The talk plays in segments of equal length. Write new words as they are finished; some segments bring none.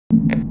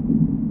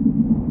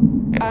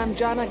I'm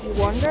Janna Ji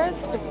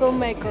Wonders, the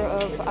filmmaker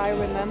of I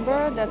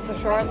Remember. That's a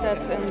short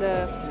that's in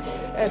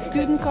the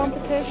student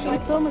competition. The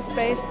film is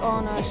based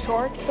on a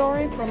short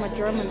story from a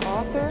German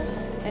author,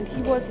 and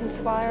he was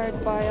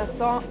inspired by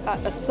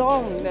a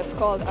song that's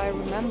called I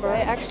Remember. I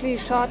actually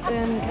shot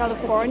in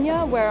California,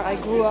 where I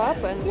grew up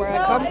and where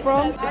I come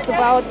from. It's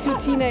about two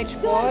teenage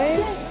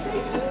boys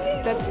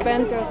that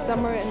spent their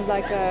summer in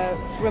like a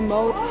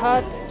remote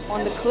hut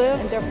on the cliff,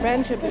 and their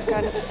friendship is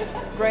kind of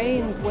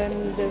strained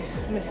when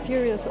this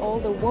mysterious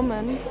older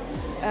woman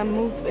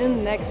moves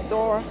in next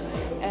door,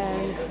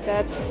 and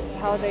that's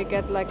how they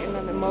get like in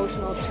an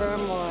emotional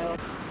turmoil.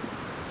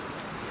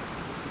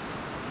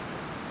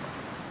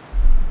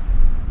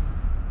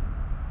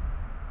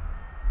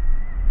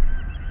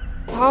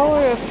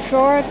 Power of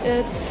short,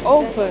 it's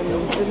open.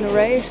 The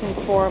narration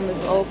form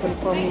is open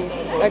for me.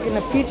 Like in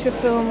a feature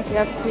film, you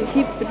have to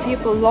keep the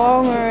people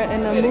longer.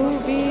 In a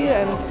movie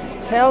and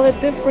tell it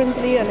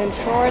differently, and in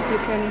short you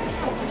can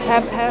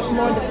have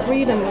more the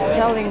freedom of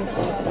telling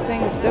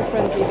things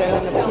differently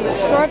than in a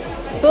feature. Short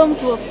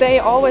films will stay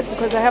always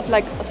because I have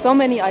like so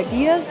many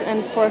ideas,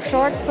 and for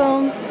short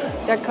films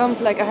there comes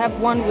like I have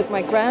one with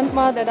my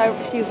grandma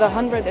she's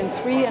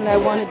 103 and I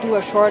want to do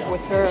a short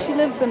with her. She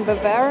lives in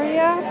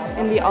Bavaria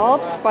in the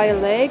Alps by a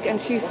lake, and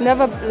she's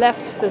never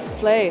left this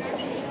place.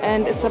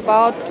 And it's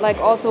about like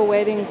also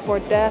waiting for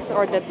death,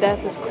 or that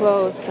death is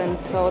close, and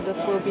so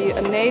this will be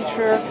a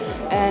nature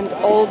and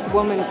old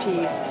woman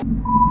piece.